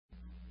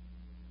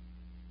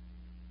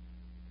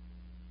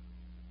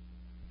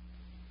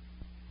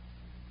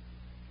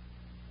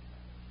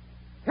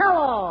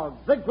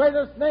Kellogg's, the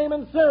greatest name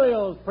in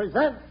cereals,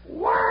 presents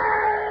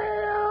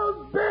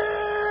Wild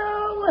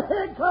Bill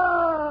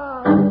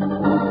Hickok!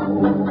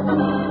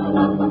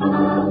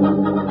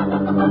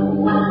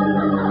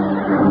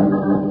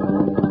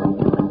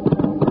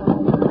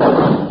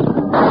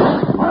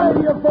 Hi,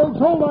 you folks,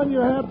 hold on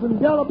your hats and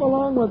gallop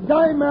along with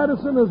Guy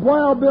Madison as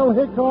Wild Bill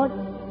Hickok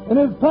and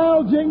his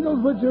pal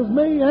Jingles, which is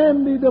me,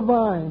 Andy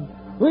Devine.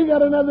 We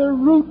got another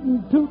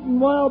rootin'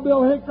 tootin' Wild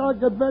Bill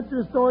Hickok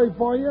adventure story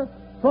for you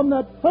from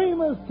that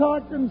famous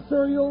talking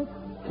cereal,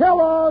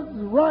 Kellogg's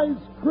Rice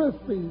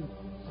Krispies.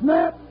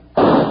 Snap,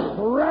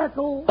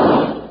 crackle,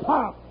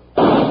 pop.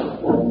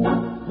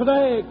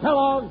 Today,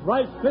 Kellogg's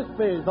Rice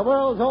Krispies, the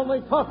world's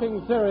only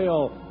talking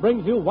cereal,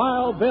 brings you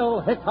Wild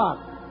Bill Hickok,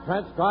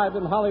 transcribed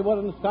in Hollywood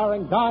and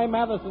starring Guy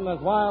Madison as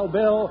Wild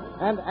Bill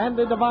and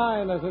Andy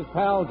Devine as his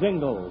pal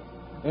Jingles.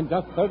 In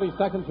just 30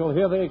 seconds, you'll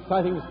hear the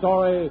exciting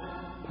story,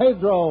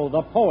 Pedro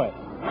the Poet.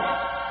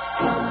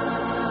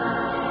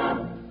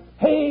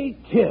 Hey,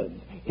 kids,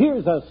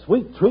 here's a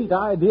sweet treat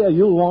idea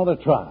you'll want to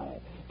try.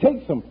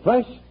 Take some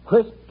fresh,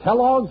 crisp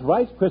Kellogg's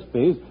Rice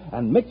Krispies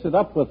and mix it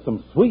up with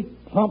some sweet,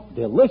 plump,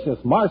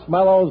 delicious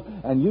marshmallows,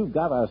 and you've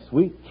got a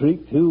sweet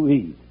treat to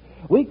eat.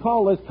 We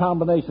call this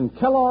combination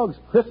Kellogg's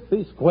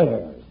Crispy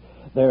Squares.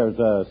 There's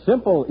a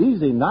simple,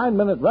 easy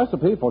 9-minute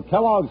recipe for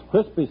Kellogg's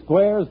Crispy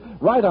Squares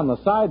right on the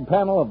side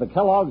panel of the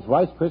Kellogg's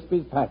Rice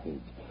Krispies package.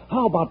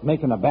 How about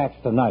making a batch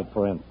tonight,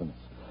 for instance?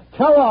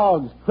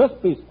 Kellogg's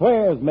Crispy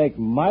Squares make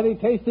mighty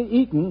tasty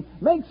eating.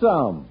 Make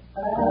some.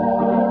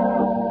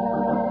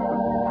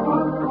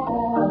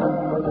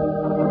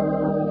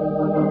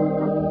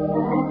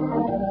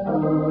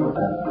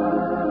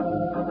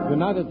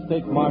 United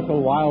States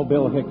Marshal Wild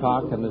Bill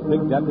Hickok and his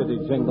big deputy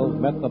Jingles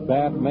met the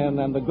bad men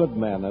and the good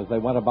men as they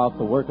went about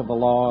the work of the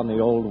law in the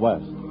Old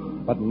West.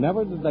 But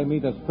never did they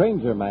meet a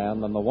stranger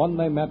man than the one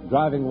they met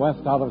driving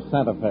west out of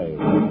Santa Fe,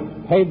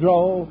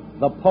 Pedro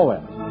the Poet.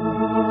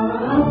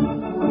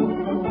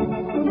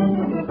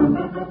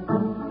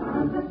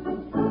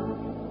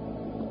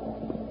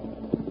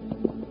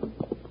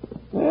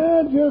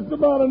 Just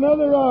about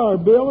another hour,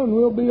 Bill, and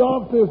we'll be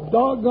off this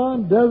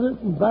doggone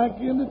desert and back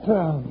into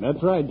town.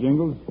 That's right,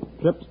 Jingles.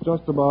 Trip's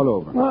just about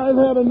over. I've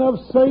had enough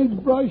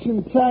sagebrush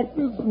and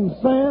cactus and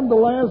sand to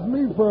last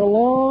me for a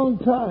long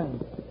time.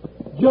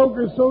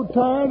 Joker's so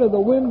tired of the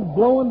wind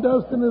blowing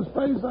dust in his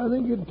face, I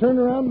think he'd turn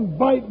around and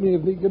bite me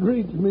if he could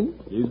reach me.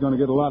 He's going to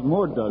get a lot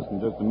more dust in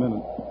just a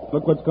minute.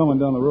 Look what's coming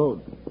down the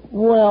road.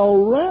 Well,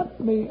 wrap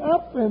me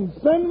up and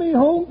send me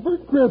home for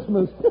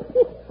Christmas.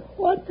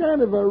 What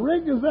kind of a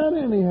rig is that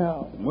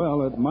anyhow?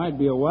 Well, it might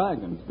be a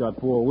wagon. It's got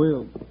 4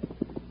 wheels.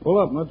 Pull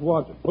up and let's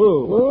watch it.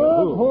 Whoa,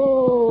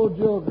 whoa,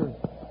 Joker.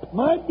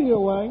 Might be a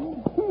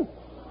wagon.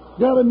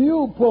 Got a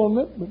mule pulling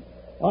it, but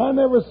I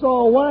never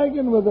saw a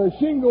wagon with a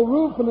shingle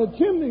roof and a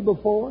chimney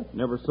before.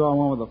 Never saw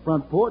one with a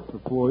front porch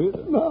before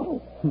either.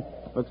 No.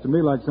 Looks to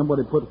me like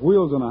somebody put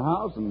wheels on a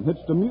house and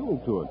hitched a mule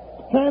to it.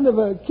 Kind of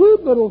a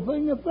cute little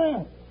thing at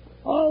that.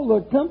 All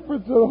the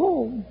comforts at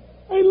home.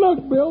 Hey,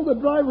 look, Bill, the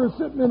driver's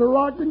sitting in a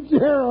rocking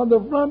chair on the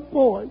front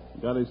porch.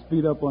 Got his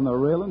feet up on the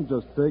railing,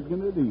 just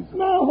taking it easy.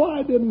 Now,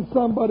 why didn't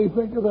somebody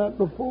think of that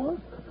before?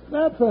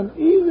 That's an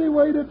easy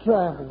way to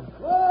travel.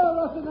 Oh,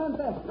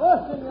 Rocinante.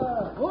 Oh,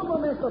 senor. Un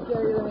momento,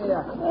 querido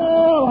mía.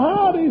 Well,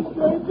 howdy,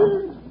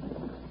 stranger.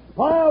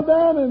 Pile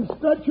down and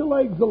stretch your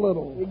legs a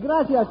little.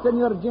 Gracias,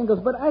 Senor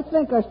Jingles, but I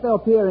think I stay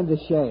up here in the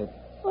shade.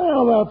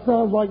 Well, that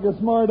sounds like a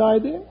smart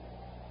idea.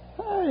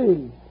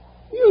 Hey,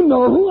 you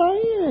know who I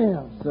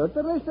am.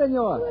 Certainly,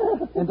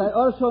 senor. And I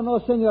also know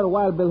Senor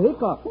Wild Bill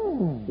Hickok.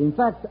 In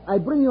fact, I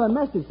bring you a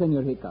message,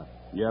 Senor Hickok.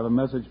 You have a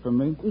message for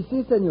me?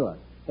 Si, senor.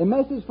 A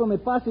message from a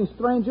passing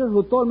stranger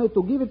who told me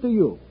to give it to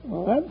you.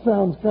 Well, that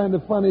sounds kind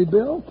of funny,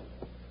 Bill.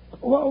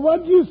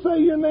 What'd you say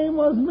your name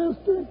was,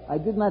 mister? I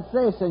did not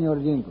say, Senor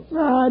Jingles.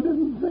 No, I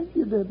didn't think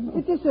you did. No.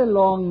 It is a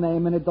long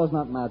name, and it does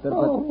not matter.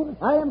 Oh.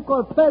 But I am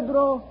called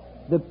Pedro,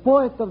 the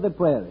Poet of the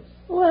Prairies.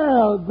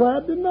 Well,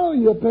 glad to know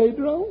you,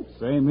 Pedro.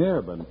 Same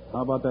here, but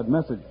how about that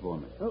message for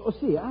me?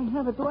 See, I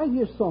have it right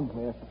here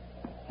somewhere.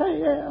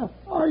 Hey,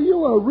 are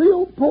you a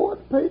real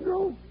poet,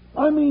 Pedro?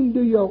 I mean,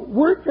 do you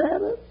work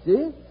at it?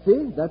 See,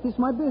 that is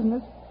my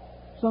business.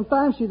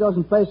 Sometimes she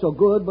doesn't pay so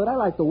good, but I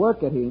like to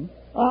work at him.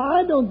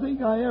 I don't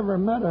think I ever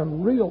met a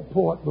real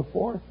poet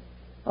before.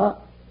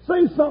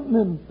 Say something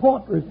in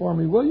poetry for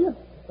me, will you?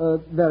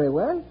 Very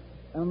well.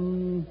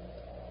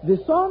 The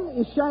sun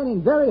is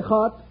shining very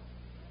hot,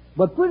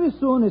 but pretty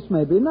soon it's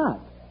maybe not.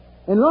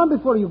 And long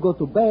before you go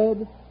to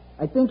bed,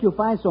 I think you'll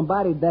find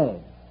somebody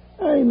dead.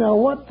 Hey, now,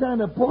 what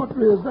kind of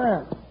poetry is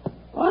that?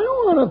 I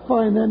don't want to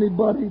find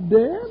anybody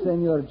dead.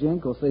 Senor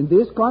Jingles, in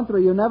this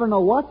country, you never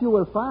know what you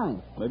will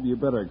find. Maybe you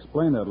better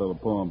explain that little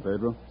poem,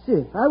 Pedro.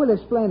 See, I will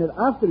explain it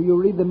after you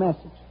read the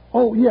message.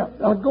 Oh, yeah.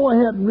 Go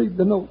ahead and read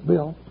the note,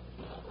 Bill.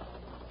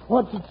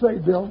 What's it say,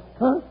 Bill?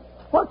 Huh?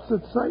 What's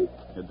it say?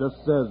 It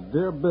just says,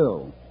 Dear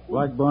Bill,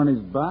 Black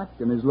Barney's back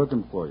and he's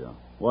looking for you.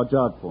 Watch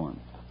out for him.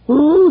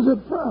 Who's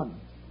it from?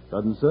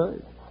 Doesn't say.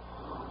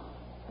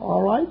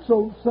 All right,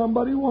 so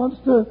somebody wants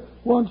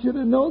you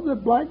to know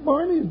that Black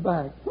Barney's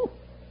back.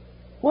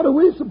 What are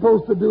we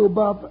supposed to do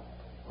about that?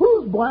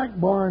 Who's Black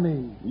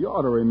Barney? You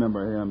ought to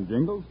remember him,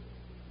 Jingles.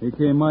 He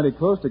came mighty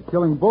close to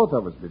killing both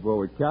of us before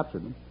we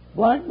captured him.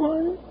 Black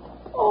Barney?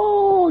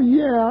 Oh,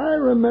 yeah, I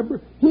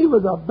remember. He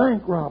was a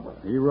bank robber.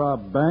 He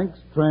robbed banks,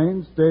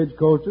 trains,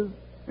 stagecoaches,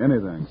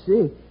 anything.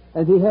 See?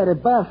 And he had a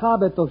bad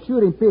habit of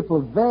shooting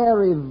people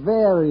very,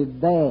 very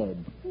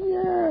bad.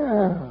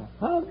 Yeah.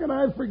 How can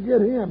I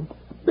forget him?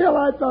 Bill,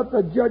 I thought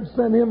the judge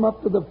sent him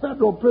up to the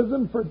federal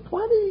prison for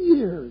 20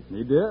 years.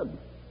 He did.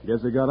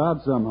 Guess he got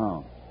out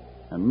somehow.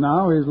 And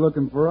now he's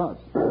looking for us.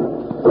 Whoa,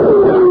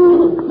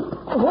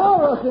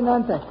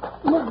 Rocinante.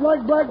 Looks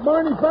like Black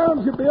Barney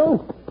found you,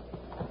 Bill.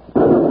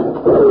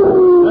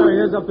 There he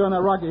is up there on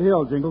that rocky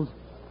hill, Jingles.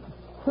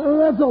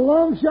 That's a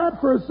long shot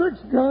for a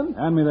 6-gun.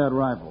 Hand me that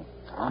rifle.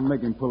 I'll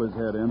make him pull his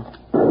head in.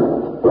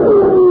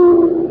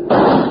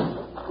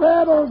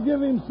 That'll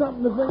give him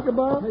something to think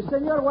about.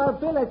 Senor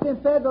Wild Bill, I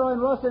think Pedro and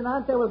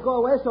Rocinante will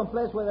go away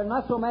someplace where there are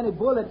not so many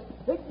bullets.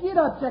 Hey, get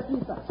up,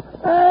 Chiquita.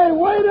 Hey,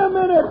 wait a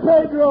minute,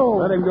 Pedro.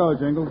 Let him go,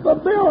 Jingles.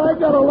 But, Bill, I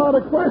got a lot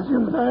of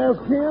questions to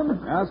ask him.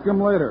 Ask him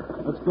later.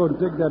 Let's go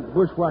dig that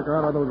bushwhacker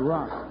out of those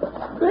rocks.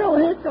 Bill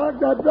Hickok,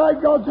 that dry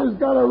gulcher's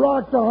got a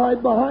rock to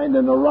hide behind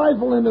and a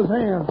rifle in his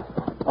hand.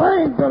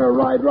 I ain't going to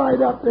ride right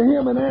up to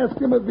him and ask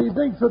him if he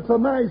thinks it's a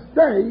nice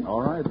day.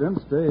 All right, then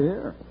stay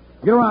here.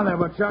 Get around there,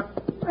 Buckshot.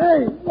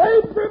 Hey,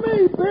 wait for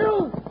me,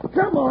 Bill.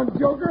 Come on,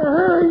 Joker,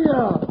 hurry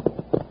up.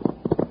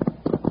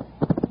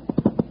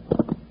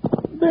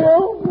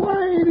 Bill,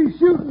 why ain't he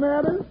shooting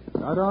at us?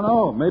 I don't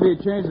know. Maybe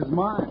he changed his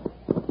mind.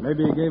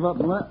 Maybe he gave up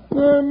and left.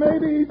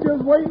 Maybe he's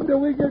just waiting till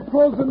we get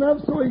close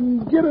enough so he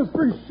can get us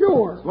for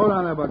sure. Slow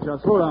down there,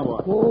 Buckshot. Slow down,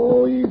 boy.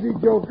 Oh, easy,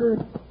 Joker.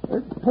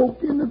 Let's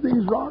poke into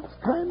these rocks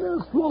kind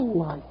of slow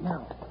like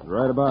now.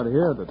 Right about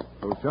here that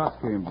those shots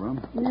came from.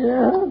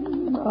 Yeah,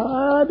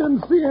 I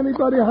didn't see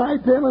anybody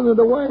hightailing it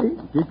away.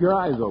 Keep your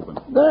eyes open.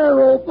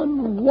 They're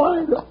open,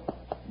 wide up.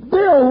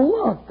 Bill,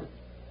 look.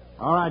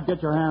 All right,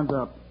 get your hands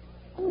up.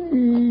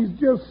 He's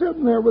just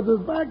sitting there with his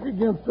back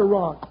against the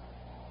rock.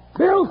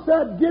 Bill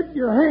said, get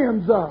your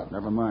hands up.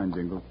 Never mind,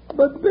 Jingles.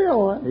 But,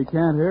 Bill... He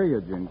can't hear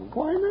you, Jingles.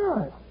 Why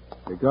not?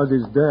 Because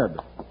he's dead.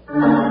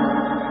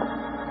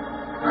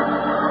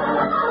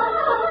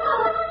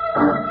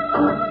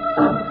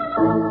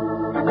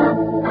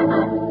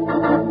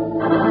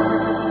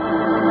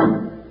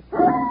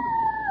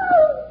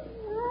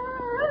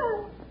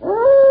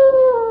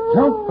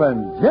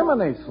 Jumpin'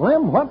 Jiminy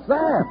Slim, what's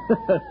that?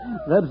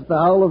 That's the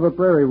howl of a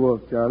prairie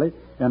wolf, Charlie,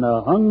 and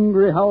a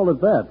hungry howl at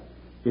that.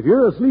 If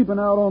you're sleeping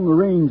out on the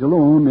range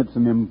alone, it's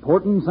an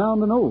important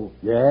sound to know.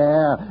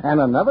 Yeah, and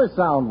another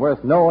sound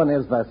worth knowing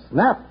is the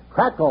snap,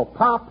 crackle,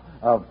 pop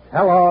of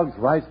Kellogg's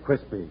Rice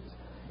Krispies.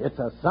 It's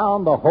a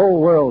sound the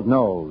whole world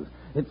knows.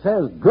 It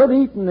says good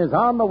eating is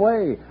on the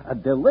way, a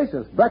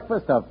delicious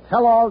breakfast of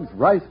Kellogg's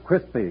Rice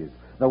Krispies,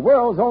 the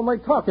world's only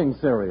talking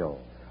cereal.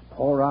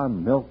 Pour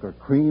on milk or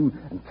cream,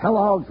 and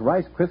Kellogg's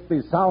Rice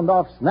Krispies sound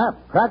off snap,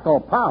 crackle,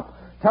 pop,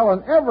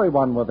 telling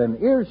everyone within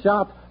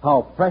earshot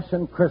how fresh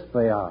and crisp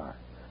they are.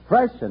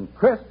 Fresh and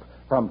crisp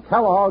from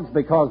Kellogg's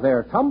because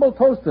they're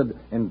tumble-toasted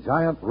in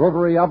giant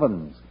rotary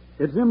ovens.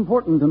 It's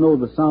important to know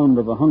the sound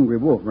of a hungry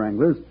wolf,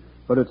 Wranglers,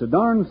 but it's a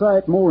darn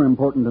sight more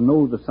important to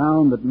know the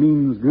sound that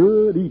means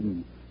good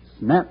eating.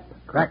 Snap,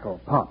 crackle,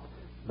 pop.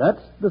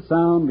 That's the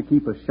sound to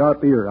keep a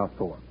sharp ear out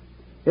for.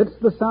 It's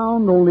the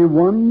sound only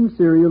one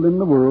cereal in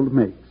the world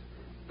makes.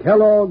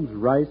 Kellogg's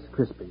Rice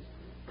Krispies.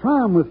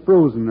 Try 'em with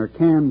frozen or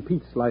canned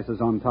peach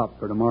slices on top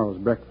for tomorrow's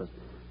breakfast.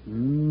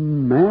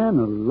 Man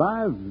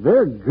alive,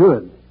 they're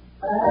good.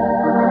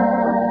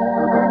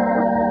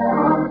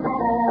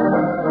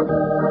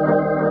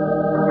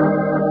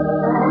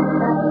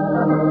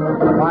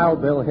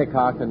 Wild Bill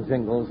Hickok and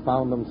Jingles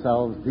found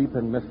themselves deep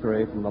in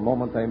mystery from the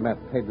moment they met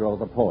Pedro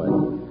the poet.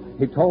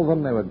 He told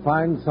them they would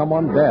find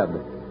someone dead,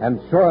 and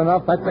sure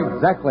enough, that's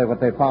exactly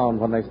what they found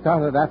when they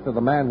started after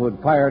the man who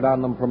had fired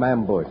on them from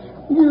ambush.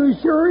 You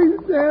sure he's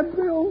dead,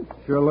 Bill?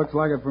 Sure looks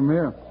like it from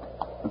here.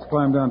 Let's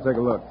climb down and take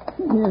a look.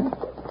 Yeah.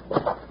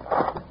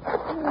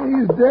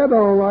 He's dead,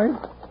 all right.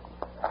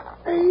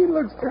 Hey, he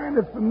looks kind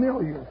of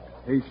familiar.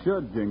 He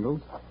should,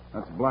 Jingles.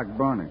 That's Black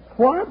Barney.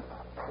 What?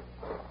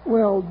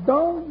 Well,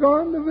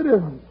 doggone if it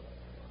isn't.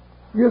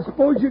 You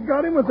suppose you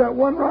got him with that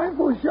one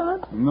rifle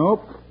shot?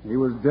 Nope. He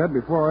was dead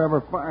before I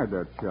ever fired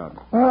that shot.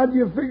 How'd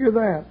you figure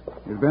that?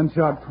 He's been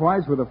shot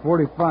twice with a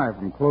 .45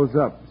 from close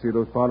up. See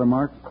those powder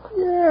marks?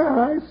 Yeah,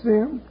 I see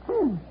him.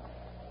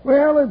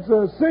 Well, it's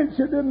a cinch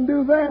you didn't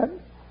do that.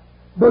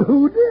 But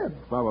who did?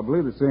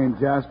 Probably the same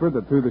Jasper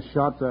that threw the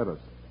shots at us.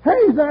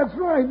 Hey, that's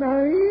right.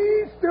 Now,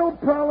 he's still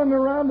prowling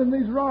around in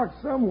these rocks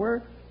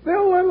somewhere.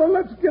 Bill,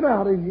 let's get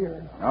out of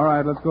here. All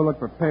right, let's go look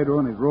for Pedro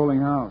and his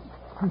rolling house.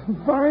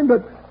 Fine,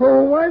 but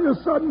why the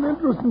sudden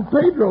interest in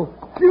Pedro?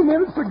 A few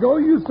minutes ago,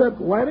 you said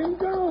let him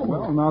go.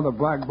 Well, now that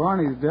Black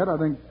Barney's dead, I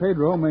think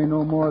Pedro may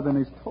know more than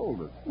he's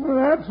told us. Well,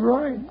 that's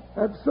right.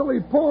 That silly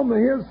poem of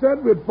his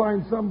said we'd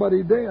find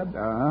somebody dead.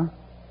 Uh-huh.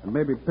 And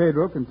maybe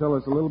Pedro can tell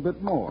us a little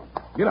bit more.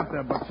 Get up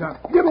there,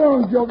 Buckshot. Get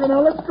along, Joker.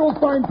 Now let's go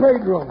find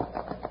Pedro.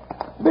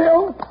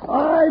 Bill,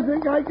 I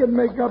think I can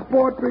make up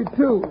poetry,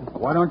 too.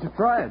 Why don't you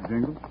try it,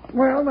 Jingles?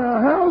 Well, now,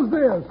 how's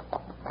this?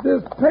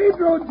 This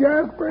Pedro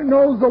Jasper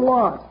knows a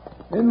lot.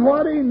 And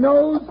what he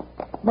knows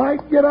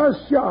might get us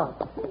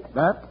shot.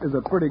 That is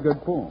a pretty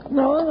good poem.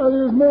 No,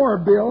 there's more,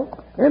 Bill.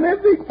 And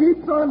if he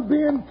keeps on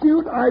being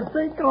cute, I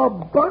think I'll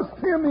bust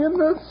him in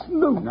the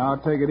snoot. Now,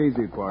 take it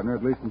easy, partner,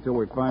 at least until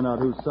we find out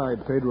whose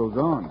side Pedro's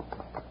on.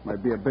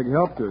 Might be a big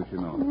help to us, you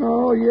know.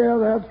 Oh, yeah,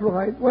 that's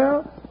right.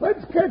 Well,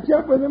 let's catch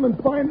up with him and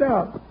find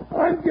out.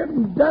 I'm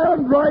getting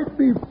downright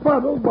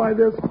befuddled by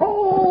this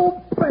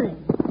whole thing.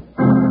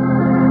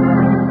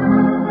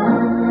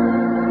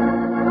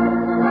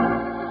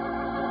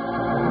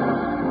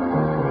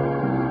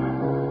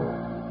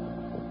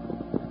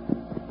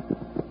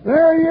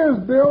 There he is,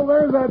 Bill.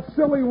 There's that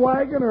silly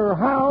wagon or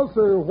house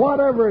or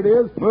whatever it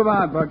is. Move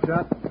on,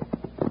 Buckshot.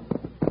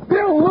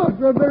 Bill, look,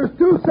 there's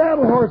two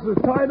saddle horses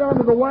tied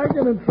onto the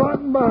wagon and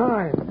trotting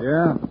behind.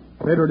 Yeah,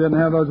 Pedro didn't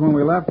have those when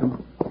we left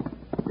him.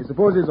 You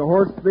suppose he's a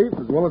horse thief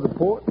as well as a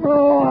poet?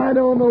 Oh, I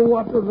don't know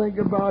what to think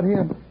about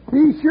him.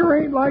 He sure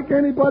ain't like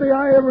anybody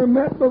I ever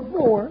met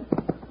before.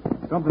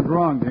 Something's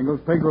wrong,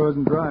 Jingles. Pedro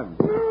isn't driving.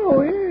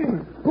 No, he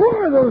ain't. Who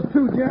are those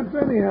two gents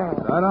anyhow?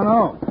 I don't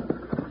know.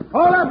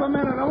 Hold up a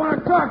minute. I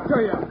want to talk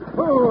to you.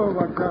 Oh,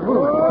 Buckshot.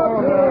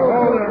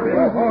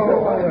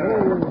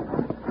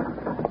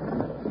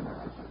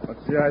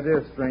 What's the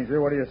idea,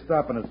 stranger? What are you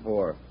stopping us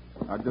for?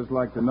 I'd just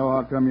like to know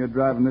how come you're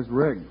driving this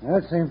rig.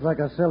 That seems like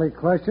a silly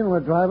question.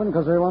 We're driving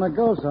because we want to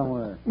go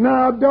somewhere.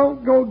 Now,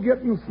 don't go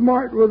getting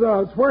smart with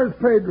us. Where's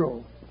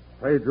Pedro?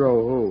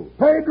 Pedro who?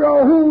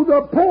 Pedro who?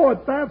 The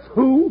poet, that's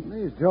who.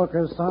 These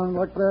jokers sound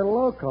like they're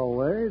loco,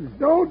 Wade.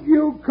 Don't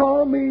you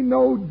call me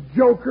no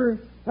joker.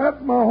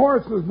 That's my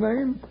horse's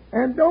name.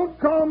 And don't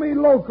call me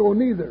loco,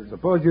 neither.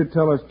 Suppose you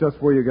tell us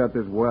just where you got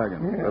this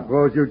wagon. Yeah.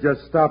 Suppose you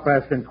just stop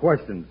asking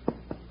questions.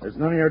 There's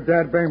none of your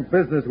dad-bang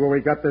business where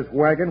we got this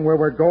wagon, where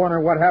we're going, or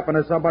what happened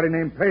to somebody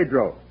named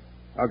Pedro.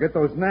 I'll get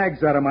those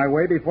nags out of my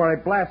way before I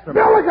blast them.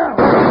 Now look out!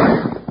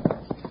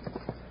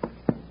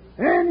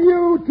 And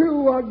you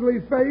too, ugly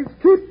face.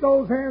 Keep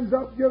those hands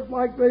up just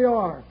like they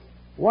are.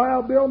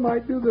 Wild Bill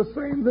might do the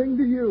same thing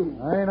to you.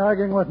 I ain't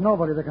arguing with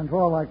nobody to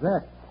control like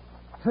that.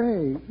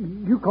 Say,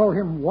 you call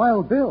him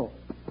Wild Bill,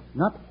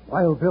 not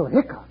Wild Bill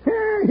Hickok.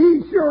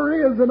 He sure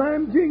is, and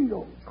I'm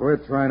Jingle.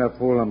 Quit trying to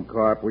fool them,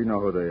 Carp. We know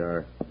who they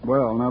are.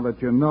 Well, now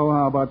that you know,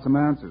 how about some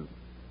answers?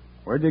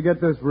 Where'd you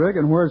get this rig,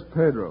 and where's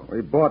Pedro?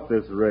 We bought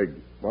this rig.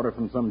 Bought it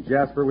from some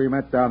Jasper we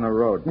met down the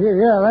road.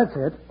 Yeah, that's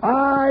it.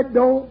 I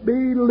don't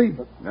believe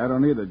it. I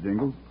don't either,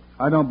 Jingles.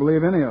 I don't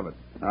believe any of it.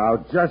 Now,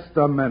 just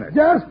a minute.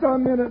 Just a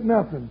minute,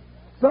 nothing.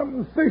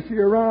 Something's fishy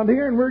around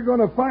here, and we're going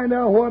to find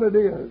out what it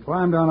is.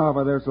 Climb down off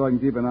of there so I can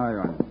keep an eye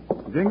on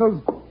you.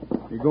 Jingles,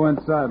 you go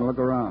inside and look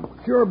around.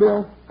 Sure,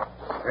 Bill.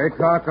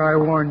 Hickok, I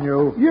warn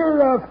you.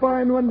 You're a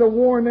fine one to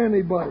warn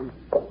anybody.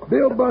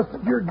 Bill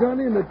busted your gun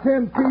into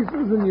 10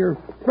 pieces, and your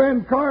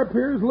friend Carp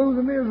here's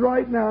losing his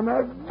right now.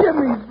 Now, give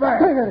me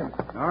back.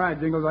 All right,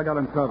 Jingles, I got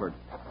him covered.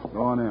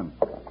 Go on in.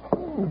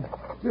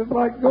 Just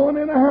like going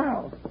in a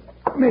house.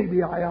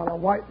 Maybe I ought to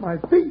wipe my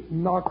feet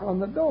and knock on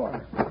the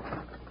door.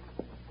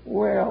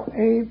 Well,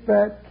 ain't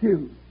that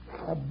cute?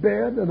 A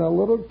bed and a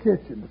little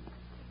kitchen.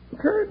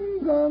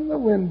 Curtains on the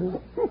windows.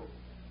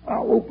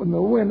 I'll open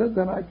the window,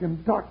 then I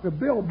can talk to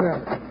Bill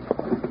better.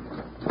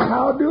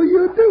 How do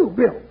you do,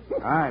 Bill?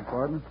 All right,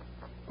 partner.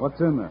 What's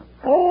in there?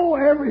 Oh,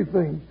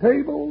 everything.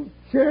 Tables,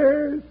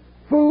 chairs,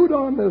 food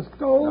on the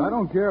stove. I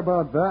don't care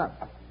about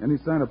that. Any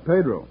sign of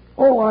Pedro?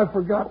 Oh, I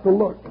forgot to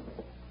look.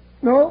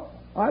 No,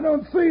 I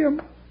don't see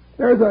him.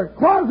 There's a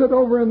closet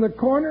over in the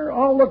corner.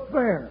 I'll look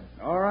there.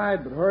 All right,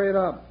 but hurry it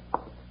up.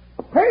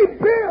 Hey,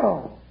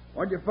 Bill!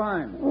 What'd you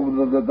find?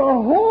 The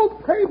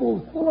whole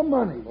table's full of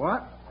money.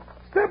 What?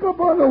 Step up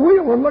on the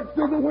wheel and look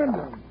through the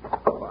window.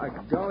 By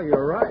golly,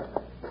 you're right.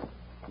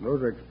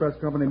 Those are express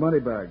company money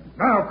bags.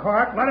 Now,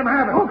 Carp, let him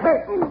have it.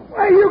 Okay.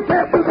 Hey, you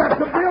can't do that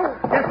to Bill.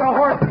 Get the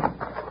horse.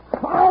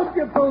 I'll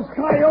get those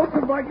coyotes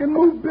if I can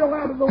move Bill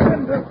out of the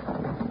window.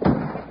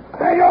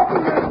 Hey,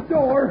 open that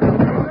door.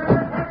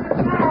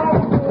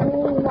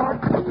 Oh,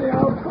 watch the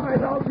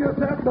outside. I'll just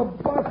have to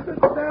bust it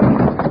down.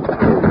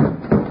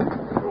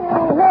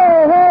 Oh,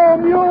 whoa,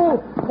 mule.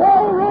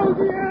 Whoa,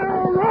 Rosie,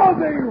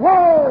 Rosie.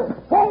 Whoa.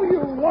 Whoa,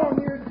 you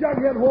long-eared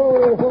jughead.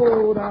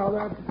 Whoa. Now,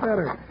 that's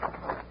better.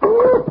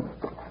 Ooh.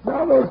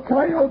 Now those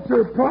coyotes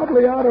are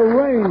probably out of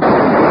range.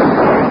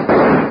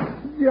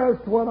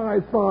 Just what I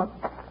thought.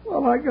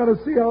 Well, I got to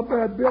see how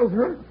bad Bill's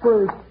hurt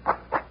first.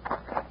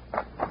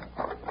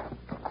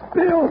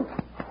 Bill,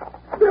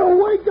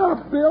 wake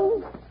up,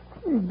 Bill.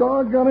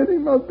 Doggone it, he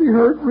must be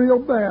hurt real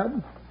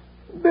bad.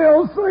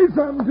 Bill, say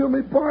something to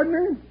me,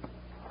 partner.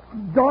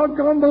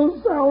 Doggone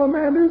those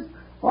salamanders.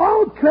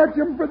 I'll catch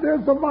them for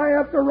this if I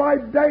have to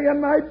ride day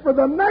and night for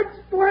the next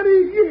 20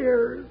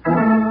 years.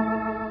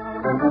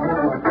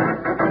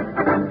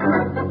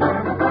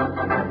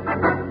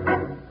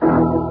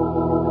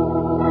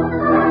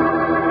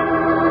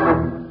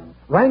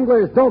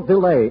 Wranglers, don't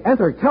delay.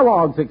 Enter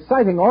Kellogg's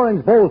exciting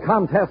Orange Bowl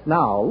contest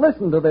now.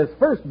 Listen to this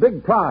first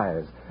big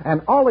prize.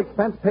 An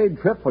all-expense-paid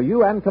trip for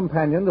you and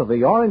companion to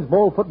the Orange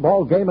Bowl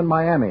football game in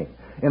Miami.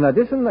 In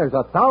addition, there's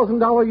a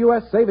 $1,000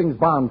 U.S. savings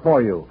bond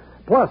for you,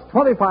 plus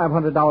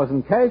 $2,500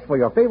 in cash for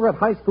your favorite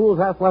high school's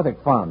athletic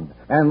fund.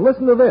 And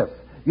listen to this.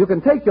 You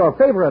can take your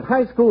favorite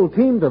high school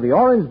team to the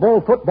Orange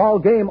Bowl football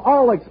game,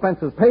 all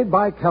expenses paid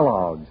by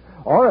Kellogg's.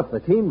 Or if the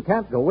team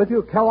can't go with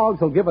you,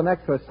 Kellogg's will give an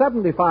extra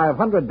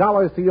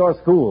 $7,500 to your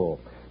school.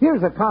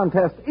 Here's a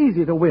contest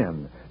easy to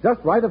win.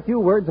 Just write a few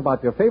words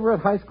about your favorite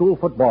high school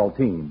football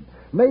team.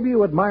 Maybe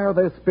you admire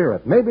their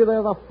spirit. Maybe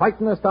they're the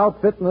fightingest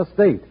outfit in the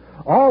state.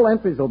 All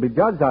entries will be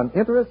judged on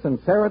interest,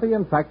 sincerity,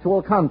 and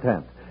factual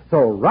content.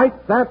 So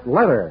write that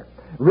letter.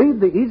 Read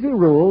the easy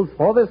rules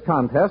for this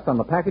contest on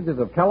the packages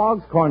of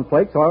Kellogg's Corn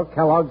Flakes or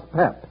Kellogg's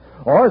Pep.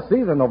 Or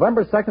see the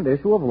November 2nd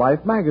issue of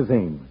Life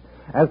magazine.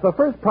 As the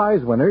first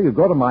prize winner, you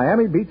go to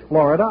Miami Beach,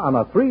 Florida on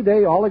a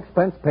 3-day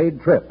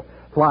all-expense-paid trip.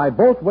 Fly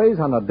both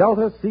ways on a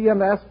Delta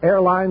C&S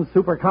Airlines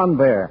Super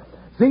Convair.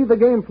 See the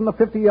game from the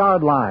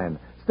 50-yard line.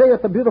 Stay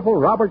at the beautiful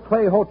Robert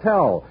Clay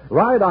Hotel.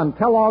 Ride on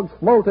Kellogg's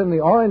float in the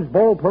Orange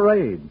Bowl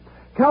parade.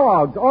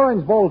 Kellogg's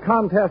Orange Bowl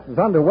contest is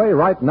underway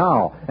right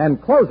now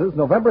and closes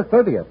November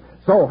 30th.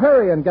 So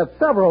hurry and get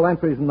several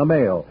entries in the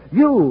mail.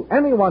 You,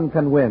 anyone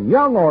can win,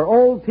 young or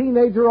old,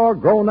 teenager or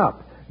grown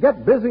up.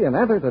 Get busy and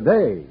enter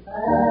today.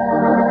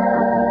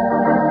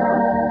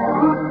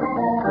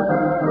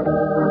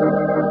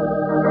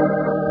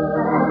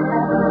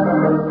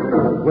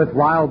 With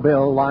Wild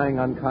Bill lying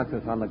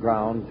unconscious on the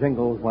ground,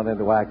 Jingles went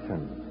into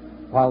action.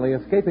 While the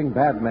escaping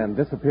bad men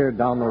disappeared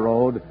down the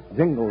road,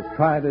 Jingles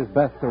tried his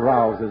best to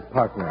rouse his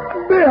partner.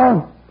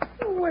 Bill!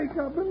 Wake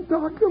up and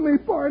talk to me,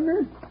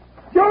 partner.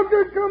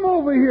 Joker, come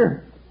over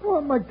here. I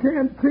want my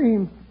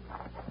canteen.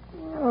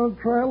 I'll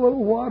try a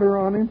little water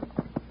on him.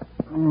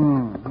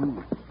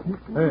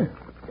 Hey.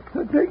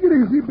 Take it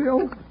easy,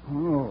 Bill.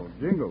 Oh,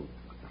 Jingles.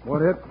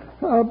 What hit?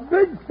 A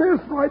big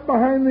fist right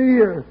behind the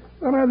ear.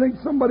 Then I think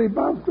somebody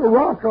bounced a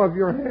rock off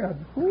your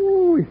head.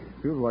 Ooh.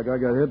 Feels like I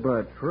got hit by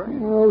a train.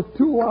 Those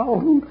two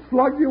wild hoots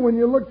slugged you when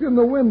you looked in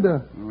the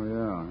window. Oh,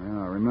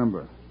 yeah, I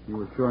remember. You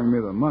were showing me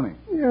the money.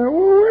 Yeah, well,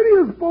 where do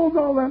you suppose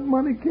all that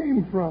money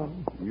came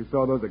from? You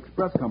saw those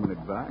express coming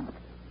back.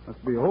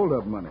 Must be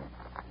hold-up money.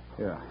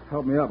 Yeah,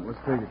 help me up. Let's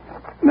take it.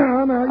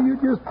 No, you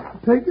just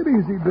take it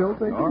easy, Bill.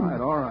 Take it All easy.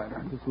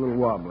 right. Just a little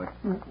wobbly.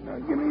 Now,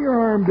 give me your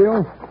arm,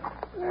 Bill.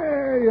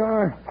 There you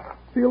are.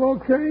 Feel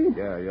okay?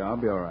 Yeah, I'll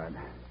be all right.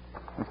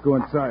 Let's go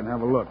inside and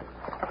have a look.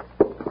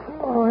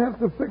 Oh, I'll have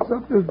to fix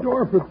up this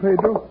door for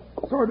Pedro.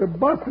 Sort of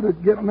busted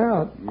it getting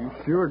out. You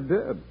sure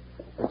did.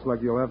 Looks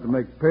like you'll have to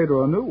make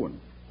Pedro a new one.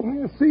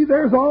 Yeah, see,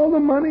 there's all the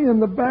money in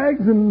the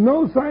bags and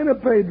no sign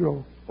of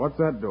Pedro. What's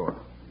that door?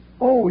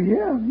 Oh,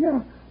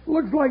 yeah.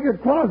 Looks like a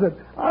closet.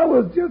 I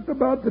was just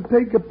about to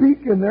take a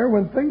peek in there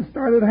when things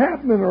started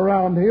happening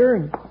around here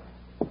and...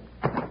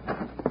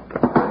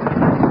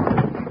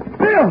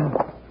 Bill!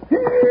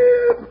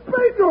 It's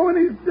Pedro and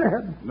he's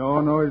dead.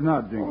 No, he's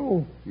not,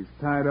 Jingles. Oh. He's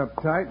tied up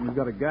tight and he's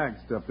got a gag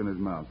stuffed in his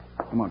mouth.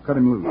 Come on, cut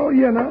him loose. Oh,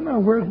 yeah, now,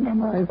 where's my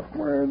knife?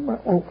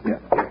 Oh, yeah.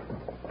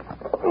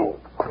 Oh,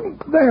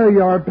 there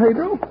you are,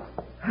 Pedro.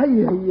 Ay,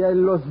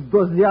 los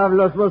dos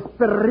diablos, los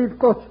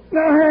perritos.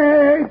 Now,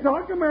 hey,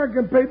 talk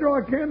American, Pedro.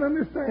 I can't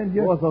understand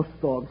you. Oh, those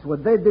dogs,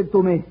 what they did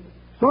to me.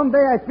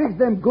 Someday I fix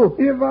them good.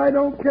 If I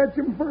don't catch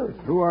him first.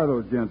 Who are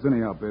those gents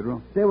anyhow,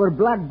 Pedro? They were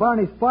Black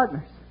Barney's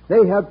partners.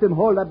 They helped him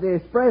hold up the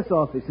express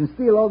office and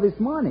steal all this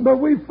money. But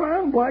we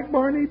found Black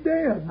Barney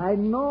dead. I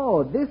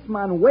know. This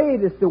man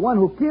Wade is the one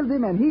who killed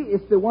him, and he is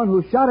the one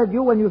who shot at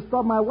you when you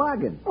stopped my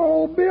wagon.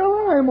 Oh,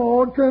 Bill, I'm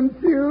all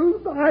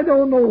confused. I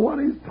don't know what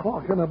he's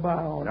talking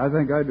about. I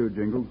think I do,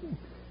 Jingles.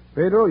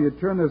 Pedro, you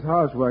turn this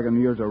house wagon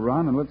of yours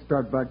around and let's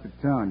start back to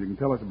town. You can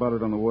tell us about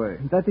it on the way.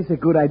 That is a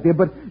good idea,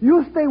 but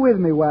you stay with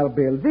me, Wild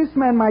Bill. This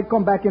man might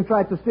come back and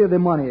try to steal the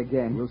money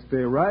again. We'll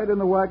stay right in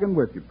the wagon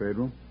with you,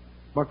 Pedro.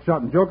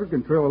 Buckshot and Joker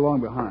can trail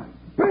along behind.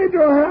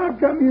 Pedro, how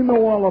come you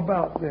know all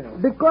about this?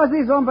 Because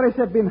these hombres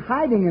have been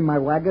hiding in my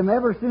wagon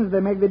ever since they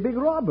made the big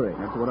robbery.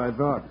 That's what I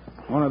thought.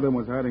 One of them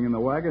was hiding in the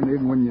wagon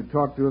even when you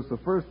talked to us the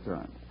first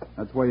time.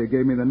 That's why you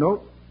gave me the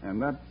note,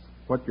 and that's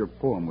what your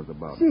poem was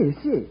about.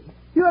 Si.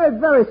 You're a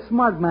very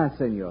smart man,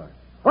 senor.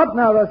 Up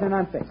now,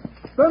 Rocinante.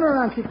 Turn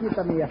around,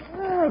 chiquita mia.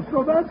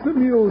 So that's the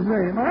mule's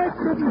name. I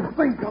couldn't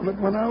think of it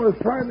when I was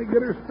trying to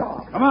get her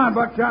stopped. Come on,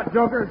 Buckshot,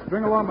 Joker.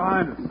 String along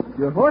behind us.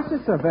 Your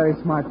horses are very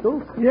smart,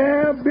 too.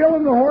 Yeah, Bill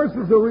and the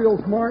horses are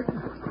real smart.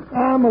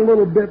 I'm a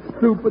little bit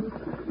stupid.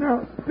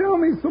 Now, tell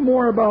me some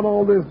more about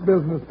all this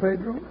business,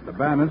 Pedro. The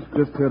bandits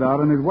just hid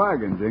out in his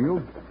wagon,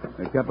 Jingles.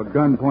 They kept a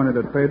gun pointed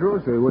at Pedro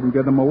so he wouldn't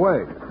get them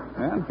away.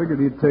 And figured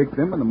he'd take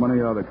them and the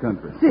money out of the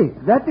country. See,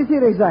 that is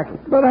it exactly.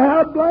 But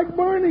how'd Black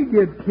Barney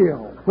get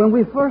killed? When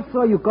we first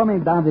saw you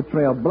coming down the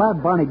trail,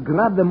 Black Barney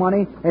grabbed the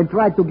money and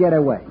tried to get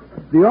away.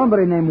 The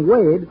hombre named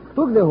Wade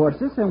took the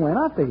horses and went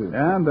after him.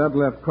 And that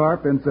left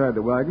Carp inside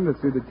the wagon to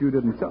see that you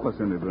didn't tell us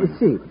anything. You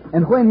see,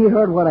 and when he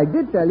heard what I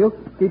did tell you,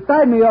 he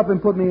tied me up and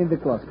put me in the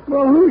closet.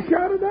 Well, who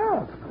shot it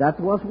out? That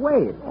was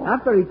Wade.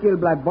 After he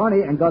killed Black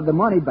Bunny and got the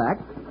money back,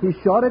 he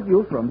shot at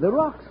you from the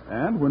rocks.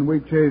 And when we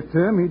chased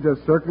him, he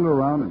just circled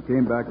around and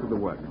came back to the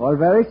wagon. All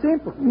very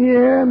simple.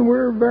 Yeah, and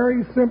we're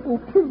very simple,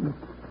 too.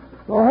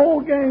 The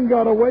whole gang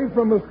got away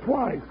from us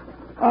twice.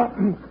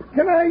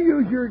 Can I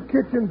use your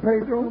kitchen,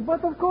 Pedro?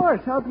 But of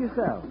course, help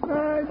yourself.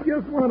 I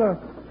just want to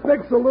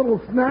fix a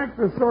little snack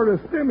to sort of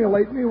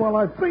stimulate me while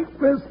I think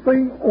this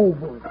thing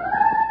over.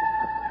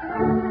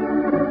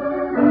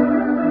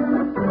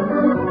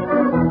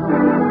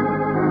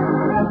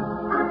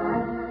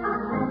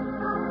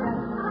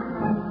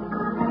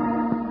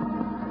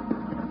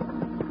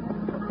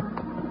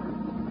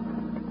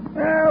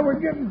 We're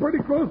getting pretty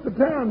close to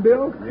town,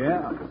 Bill.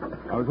 Yeah.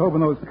 I was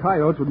hoping those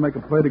coyotes would make a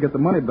play to get the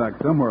money back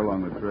somewhere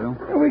along the trail.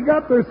 And we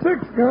got their 6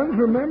 guns,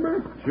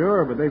 remember?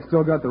 Sure, but they've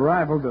still got the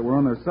rifles that were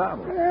on their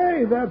saddles.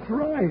 Hey, that's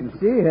right.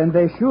 See, and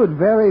they shoot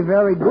very,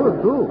 very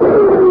good,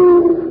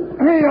 too.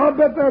 Hey, I'll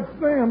bet that's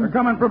them. They're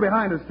coming from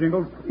behind us,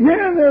 Jingles.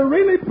 Yeah, they're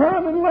really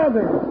pounding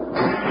leather.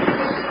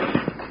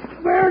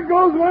 There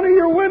goes one of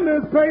your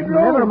windows,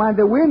 Pedro. Never mind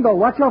the window.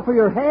 Watch out for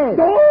your head.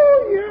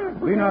 Oh, yeah.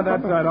 Lean on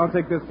that side. I'll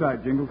take this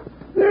side, Jingles.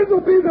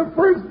 This'll be the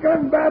first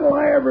gun battle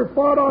I ever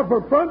fought off a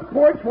front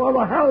porch while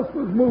the house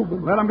was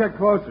moving. Let them get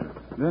closer.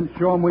 Then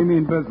show them we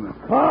mean business.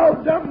 I'll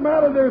dump them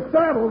out of their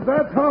saddles.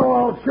 That's how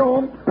I'll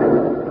show them.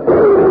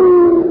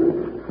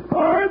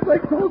 Aren't they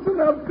close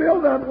enough,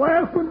 Bill? That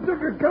last one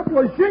took a couple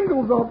of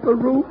shingles off the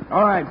roof.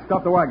 All right,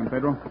 stop the wagon,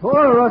 Pedro.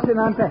 Oh,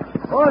 Rocinante.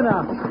 Oh,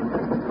 now.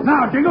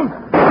 Now, Jingles.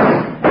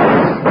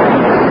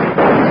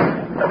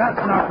 That's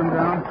knocked them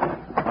down.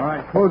 All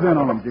right, close in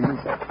on them, Jingles.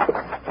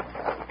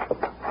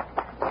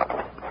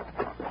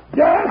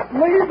 Just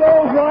leave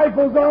those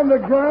rifles on the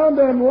ground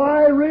and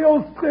lie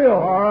real still.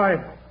 All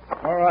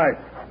right.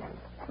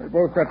 We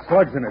both got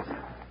slugs in us.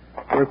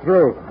 We're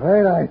through.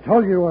 Wait, I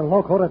told you were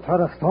loco to try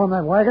to storm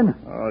that wagon.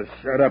 Oh,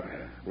 shut up.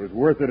 It was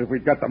worth it if we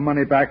got the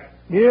money back.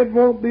 It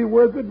won't be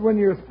worth it when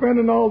you're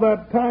spending all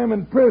that time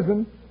in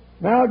prison.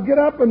 Now get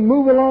up and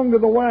move along to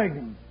the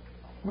wagon.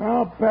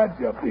 I'll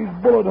patch up these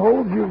bullet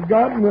holes you've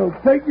got, and we'll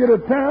take you to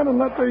town and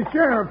let the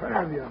sheriff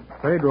have you.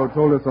 Pedro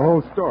told us the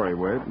whole story,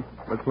 Wade.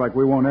 Looks like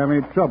we won't have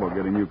any trouble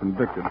getting you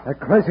convicted. That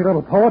crazy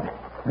little poet.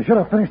 I should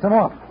have finished him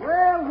off.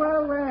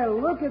 Well,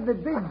 look at the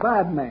big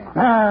bad man.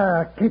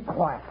 Keep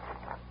quiet.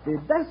 The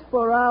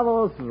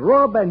desperados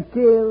rob and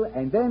kill,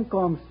 and then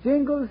comes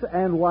Jingles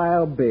and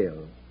Wild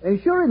Bill.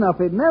 And sure enough,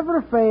 it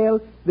never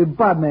fails. The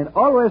bad men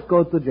always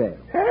go to jail.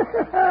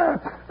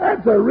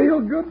 That's a real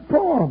good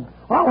poem.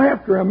 I'll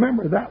have to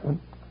remember that one.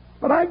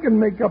 But I can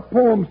make up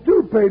poems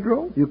too,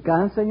 Pedro. You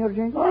can, Senor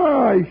Jingles?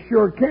 I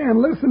sure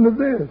can. Listen to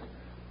this.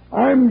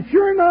 I'm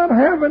sure not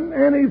having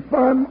any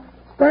fun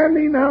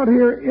standing out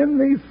here in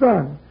the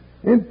sun.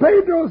 In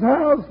Pedro's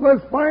house,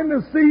 let's find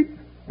a seat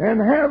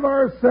and have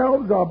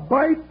ourselves a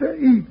bite to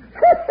eat.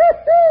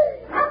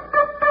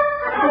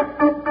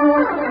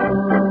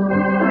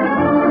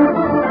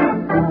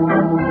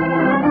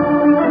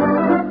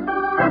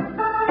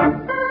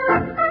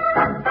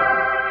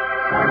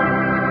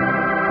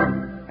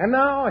 And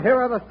now, here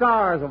are the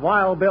stars of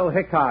Wild Bill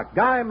Hickok,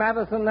 Guy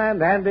Madison,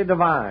 and Andy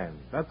Devine.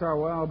 That's our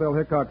Wild Bill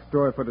Hickok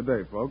story for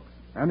today, folks.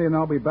 Andy and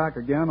I'll be back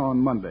again on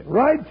Monday.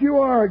 Right you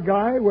are,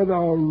 Guy, with a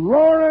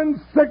roaring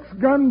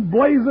 6-gun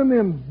blazing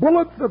in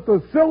bullets at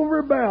the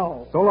Silver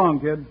Bell. So long,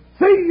 kid.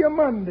 See you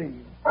Monday.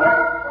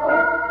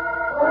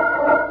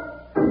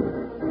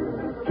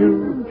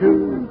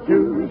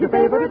 Choose your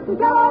favorite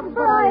Kellogg's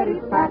Variety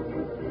Pack.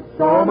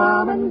 So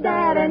Mom and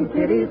Dad and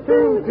kiddies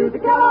too. Choose the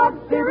Kellogg's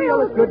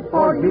cereal is good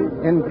for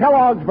you. In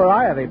Kellogg's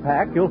Variety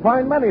Pack, you'll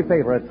find many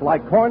favorites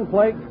like Corn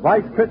Flakes,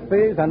 Rice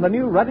Krispies, and the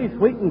new Ready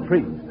Sweetened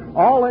Treats,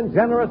 all in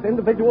generous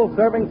individual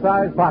serving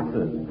size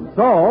boxes.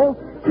 So,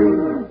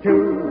 choose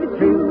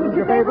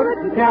your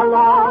favorite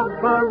Kellogg's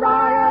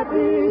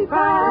Variety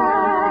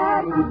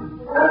Pack.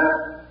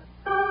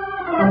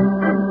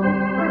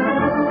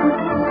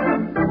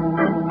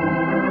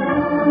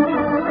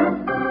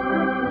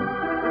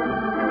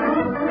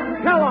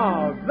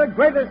 Kellogg's, the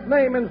greatest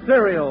name in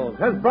cereals,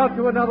 has brought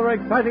you another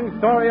exciting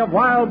story of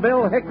Wild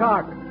Bill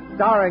Hickok,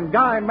 starring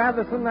Guy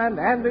Madison and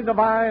Andy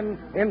Devine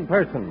in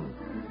person.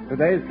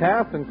 Today's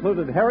cast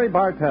included Harry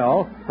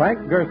Bartell,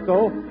 Frank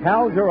Gersto,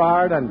 Cal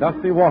Gerard, and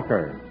Dusty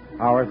Walker.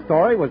 Our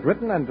story was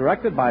written and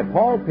directed by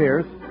Paul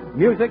Pierce,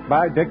 music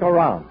by Dick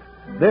Orant.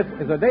 This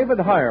is a David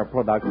Heyer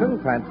production,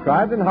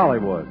 transcribed in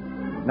Hollywood.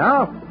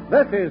 Now,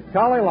 this is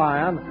Charlie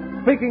Lyon,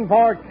 speaking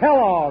for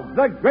Kellogg's,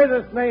 the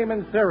greatest name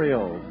in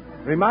cereals,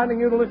 reminding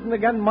you to listen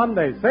again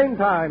Monday, same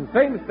time,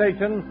 same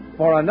station,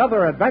 for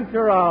another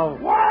adventure of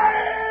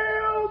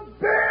Wild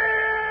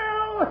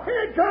Bill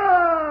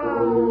Hickok!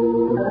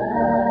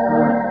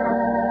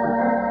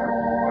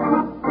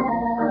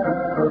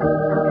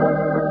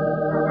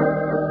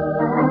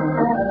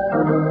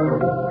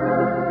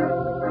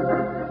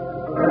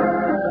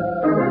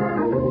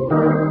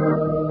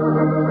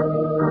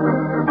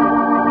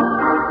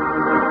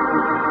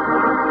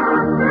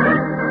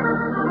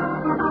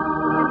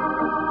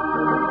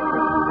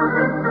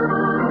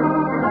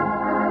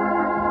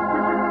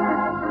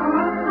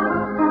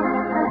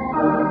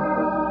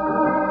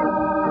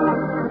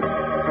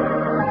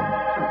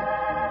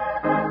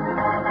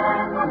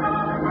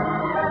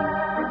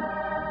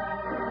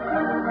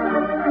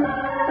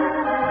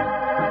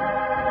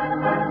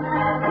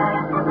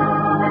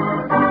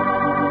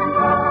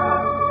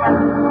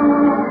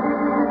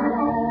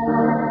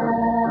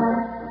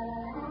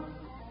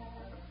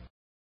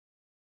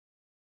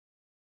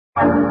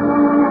 Bye.